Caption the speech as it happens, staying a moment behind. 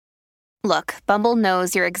Look, Bumble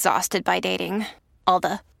knows you're exhausted by dating. All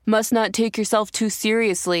the must not take yourself too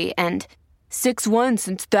seriously and 6'1"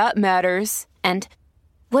 since that matters. And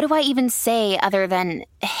what do I even say other than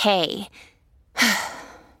hey?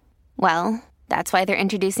 Well, that's why they're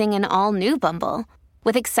introducing an all-new Bumble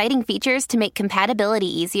with exciting features to make compatibility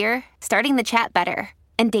easier, starting the chat better,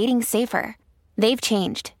 and dating safer. They've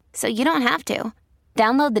changed, so you don't have to.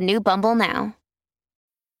 Download the new Bumble now.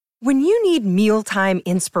 When you need mealtime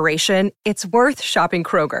inspiration, it's worth shopping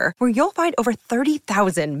Kroger, where you'll find over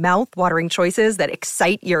 30,000 mouth-watering choices that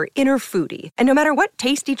excite your inner foodie. And no matter what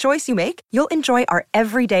tasty choice you make, you'll enjoy our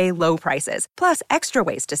everyday low prices, plus extra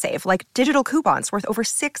ways to save, like digital coupons worth over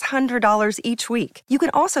 $600 each week. You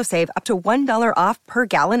can also save up to $1 off per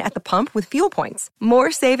gallon at the pump with fuel points.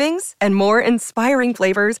 More savings and more inspiring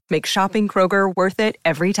flavors make shopping Kroger worth it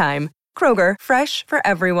every time. Kroger, fresh for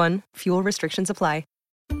everyone. Fuel restrictions apply.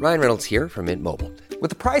 Ryan Reynolds here from Mint Mobile. With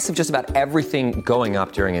the price of just about everything going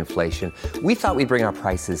up during inflation, we thought we'd bring our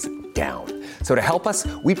prices down. So to help us,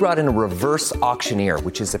 we brought in a reverse auctioneer,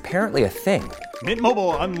 which is apparently a thing. Mint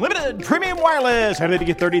Mobile Unlimited Premium Wireless. How to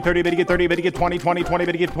get 30, 30, bit to get 30, bit to get 20, 20, 20,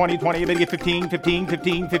 bit to get 20, 20, bit to get 15, 15,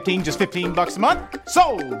 15, 15, just $15 a month?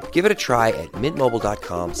 Sold! Give it a try at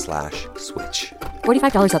mintmobile.com/switch.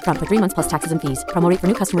 $45 up front for 3 months plus taxes and fees. Promo rate for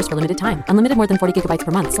new customers for limited time. Unlimited more than 40 gigabytes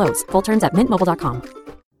per month. Slows full terms at mintmobile.com.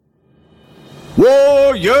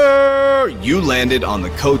 Warrior! You landed on the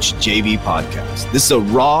Coach JV podcast. This is a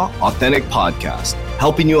raw, authentic podcast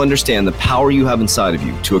helping you understand the power you have inside of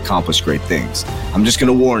you to accomplish great things. I'm just going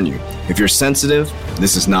to warn you, if you're sensitive,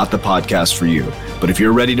 this is not the podcast for you. But if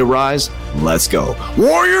you're ready to rise, let's go.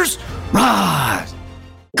 Warriors, rise!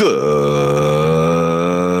 Good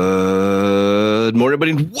morning,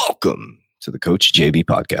 everybody, and welcome to the Coach JV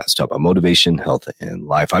podcast, talk about motivation, health, and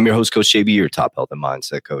life. I'm your host, Coach JV, your top health and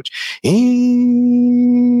mindset coach in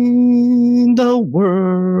the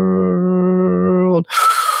world.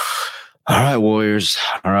 All right, warriors.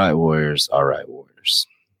 All right, warriors. All right, warriors.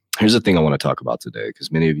 Here's the thing I want to talk about today,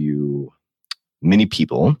 because many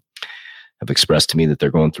people have expressed to me that they're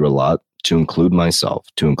going through a lot, to include myself.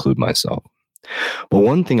 But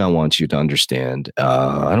one thing I want you to understand,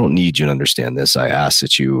 I don't need you to understand this. I ask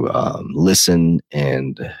that you listen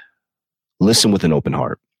with an open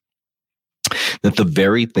heart. That the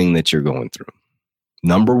very thing that you're going through,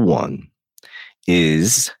 number one,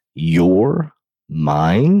 is your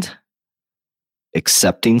mind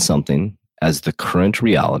accepting something as the current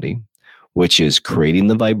reality, which is creating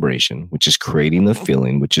the vibration, which is creating the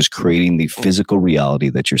feeling, which is creating the physical reality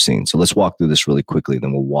that you're seeing. So let's walk through this really quickly.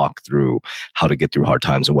 Then we'll walk through how to get through hard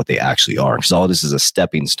times and what they actually are. Because all this is a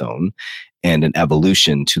stepping stone and an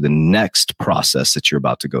evolution to the next process that you're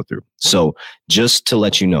about to go through. So just to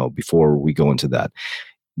let you know, before we go into that,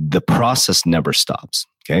 the process never stops.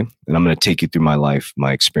 Okay. And I'm going to take you through my life,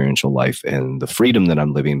 my experiential life, and the freedom that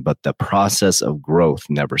I'm living. But the process of growth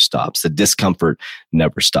never stops. The discomfort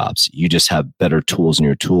never stops. You just have better tools in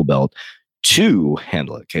your tool belt to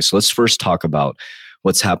handle it. Okay. So let's first talk about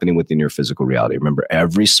what's happening within your physical reality. Remember,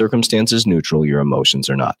 every circumstance is neutral. Your emotions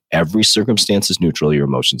are not. Every circumstance is neutral. Your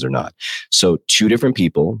emotions are not. So two different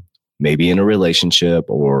people, maybe in a relationship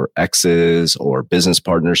or exes or business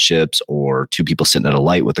partnerships or two people sitting at a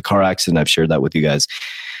light with a car accident, I've shared that with you guys,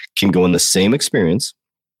 can go in the same experience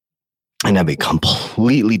and have a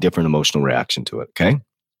completely different emotional reaction to it, okay?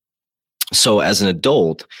 So as an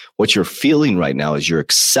adult, what you're feeling right now is your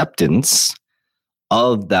acceptance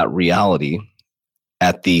of that reality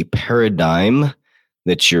at the paradigm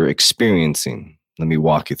that you're experiencing. Let me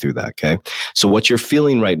walk you through that, okay? So what you're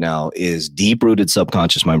feeling right now is deep-rooted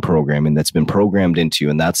subconscious mind programming that's been programmed into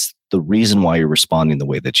you, and that's the reason why you're responding the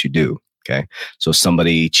way that you do, okay? So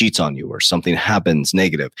somebody cheats on you or something happens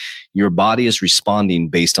negative. Your body is responding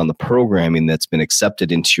based on the programming that's been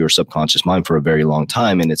accepted into your subconscious mind for a very long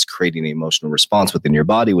time, and it's creating an emotional response within your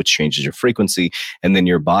body, which changes your frequency, and then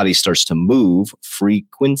your body starts to move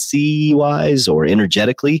frequency-wise or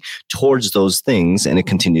energetically towards those things, and it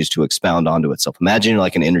continues to expound onto itself. Imagine you're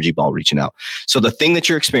like an energy ball reaching out. So the thing that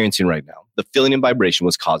you're experiencing right now, the feeling and vibration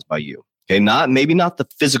was caused by you, okay? Maybe not the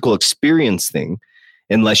physical experience thing,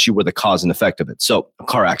 unless you were the cause and effect of it. So a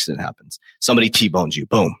car accident happens. Somebody T-bones you.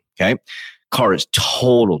 Boom. Okay. Car is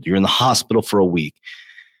totaled. You're in the hospital for a week.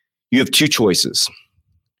 You have two choices.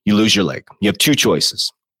 You lose your leg. You have two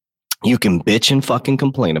choices. You can bitch and fucking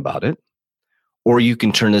complain about it, or you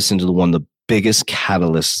can turn this into one of the biggest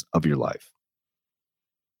catalysts of your life.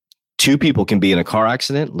 Two people can be in a car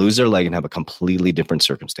accident, lose their leg, and have a completely different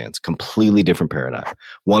circumstance, completely different paradigm.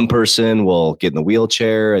 One person will get in the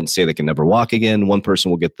wheelchair and say they can never walk again. One person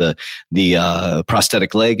will get the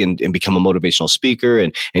prosthetic leg and become a motivational speaker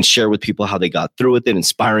and share with people how they got through with it,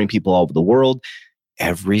 inspiring people all over the world.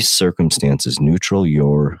 Every circumstance is neutral.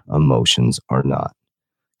 Your emotions are not.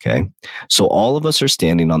 Okay. So all of us are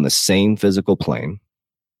standing on the same physical plane,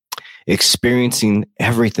 experiencing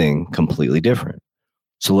everything completely different.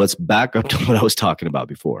 So let's back up to what I was talking about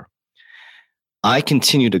before. I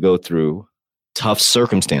continue to go through tough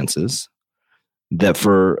circumstances that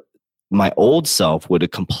for my old self would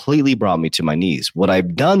have completely brought me to my knees. What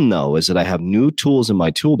I've done, though, is that I have new tools in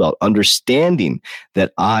my tool belt, understanding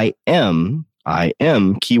that I am,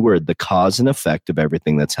 keyword, the cause and effect of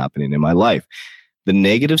everything that's happening in my life. The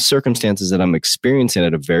negative circumstances that I'm experiencing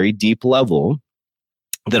at a very deep level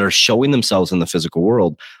that are showing themselves in the physical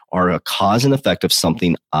world are a cause and effect of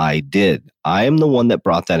something I did. I am the one that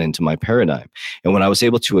brought that into my paradigm. And when I was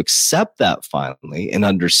able to accept that finally and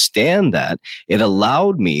understand that, it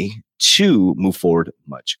allowed me to move forward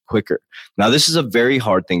much quicker. Now, this is a very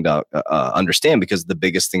hard thing to understand, because the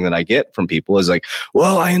biggest thing that I get from people is like,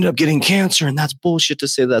 well, I ended up getting cancer and that's bullshit to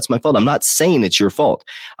say that's my fault. I'm not saying it's your fault.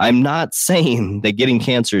 I'm not saying that getting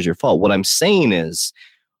cancer is your fault. What I'm saying is,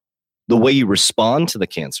 the way you respond to the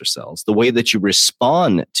cancer cells, the way that you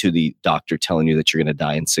respond to the doctor telling you that you're going to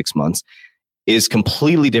die in 6 months is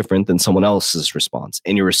completely different than someone else's response.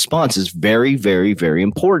 And your response is very, very, very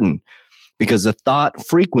important, because the thought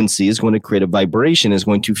frequency is going to create a vibration, is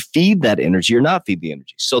going to feed that energy or not feed the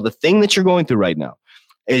energy. So the thing that you're going through right now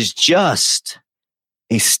is just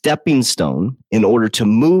a stepping stone in order to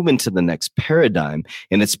move into the next paradigm.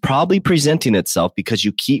 And it's probably presenting itself because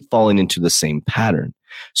you keep falling into the same pattern.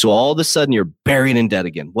 So all of a sudden you're buried in debt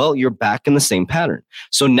again. Well, you're back in the same pattern.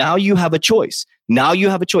 So now you have a choice. You're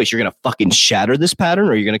going to fucking shatter this pattern,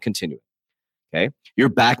 or you're going to continue it. Okay. You're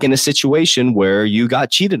back in a situation where you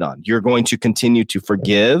got cheated on. You're going to continue to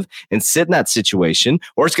forgive and sit in that situation,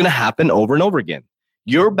 or it's going to happen over and over again.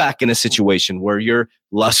 You're back in a situation where you're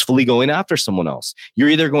lustfully going after someone else. You're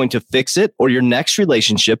either going to fix it, or your next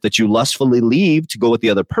relationship that you lustfully leave to go with the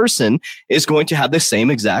other person is going to have the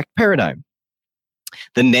same exact paradigm.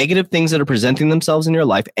 The negative things that are presenting themselves in your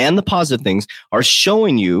life and the positive things are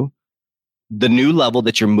showing you the new level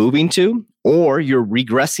that you're moving to, or you're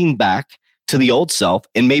regressing back to the old self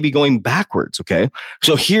and maybe going backwards. Okay.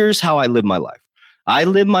 So here's how I live my life. I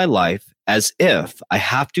live my life as if I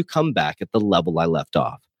have to come back at the level I left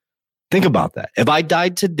off. Think about that. If I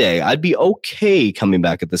died today, I'd be okay coming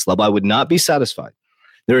back at this level. I would not be satisfied.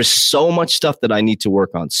 There is so much stuff that I need to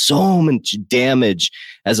work on, so much damage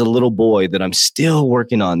as a little boy that I'm still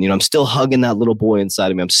working on. I'm still hugging that little boy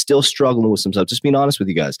inside of me. I'm still struggling with some stuff. Just being honest with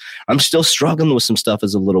you guys, I'm still struggling with some stuff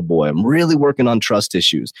as a little boy. I'm really working on trust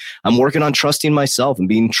issues. I'm working on trusting myself and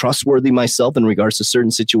being trustworthy myself in regards to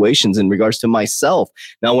certain situations, in regards to myself.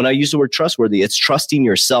 Now, when I use the word trustworthy, it's trusting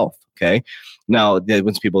yourself. Okay. Now,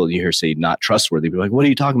 when people you hear say not trustworthy, people are like, what are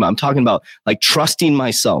you talking about? I'm talking about like trusting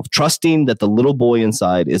myself, trusting that the little boy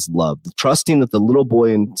inside is loved, trusting that the little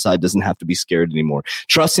boy inside doesn't have to be scared anymore,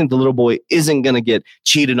 trusting that the little boy isn't going to get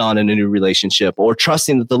cheated on in a new relationship, or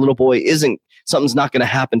trusting that the little boy something's not going to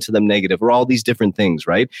happen to them negative, or all these different things,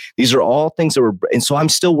 right? These are all things and so I'm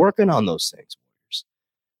still working on those things.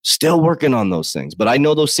 Still working on those things. But I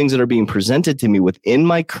know those things that are being presented to me within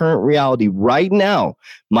my current reality right now,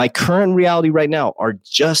 are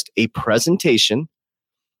just a presentation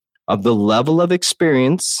of the level of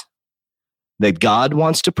experience that God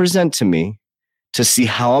wants to present to me to see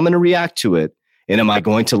how I'm going to react to it. And am I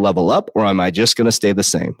going to level up, or am I just going to stay the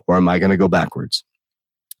same, or am I going to go backwards?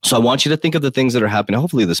 So I want you to think of the things that are happening.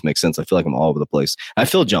 Hopefully this makes sense. I feel like I'm all over the place. I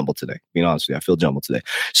feel jumbled today. Being honest with you, I feel jumbled today.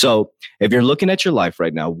 So if you're looking at your life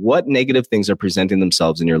right now, what negative things are presenting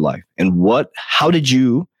themselves in your life? And how did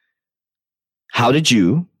you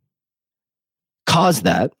cause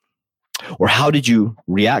that? Or how did you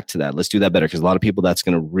react to that? Let's do that better, because a lot of people, that's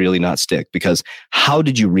going to really not stick. Because how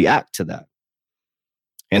did you react to that?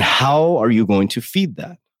 And how are you going to feed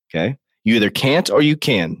that? Okay. You either can't or you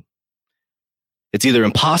can. It's either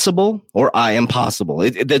impossible or I am possible.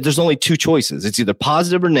 There's only two choices. It's either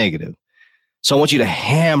positive or negative. So I want you to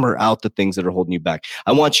hammer out the things that are holding you back.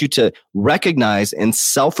 I want you to recognize and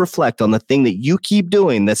self-reflect on the thing that you keep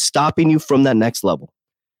doing that's stopping you from that next level.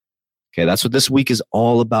 Okay, that's what this week is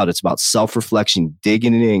all about. It's about self-reflection,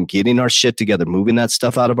 digging it in, getting our shit together, moving that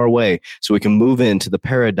stuff out of our way so we can move into the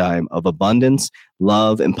paradigm of abundance,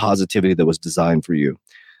 love, and positivity that was designed for you.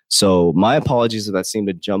 So my apologies if that seemed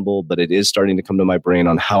to jumble, but it is starting to come to my brain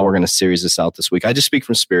on how we're going to series this out this week. I just speak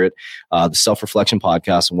from spirit, the Self-Reflection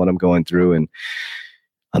Podcast, and what I'm going through. And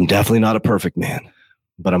I'm definitely not a perfect man,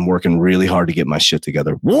 but I'm working really hard to get my shit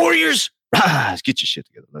together. Warriors, get your shit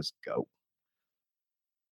together. Let's go.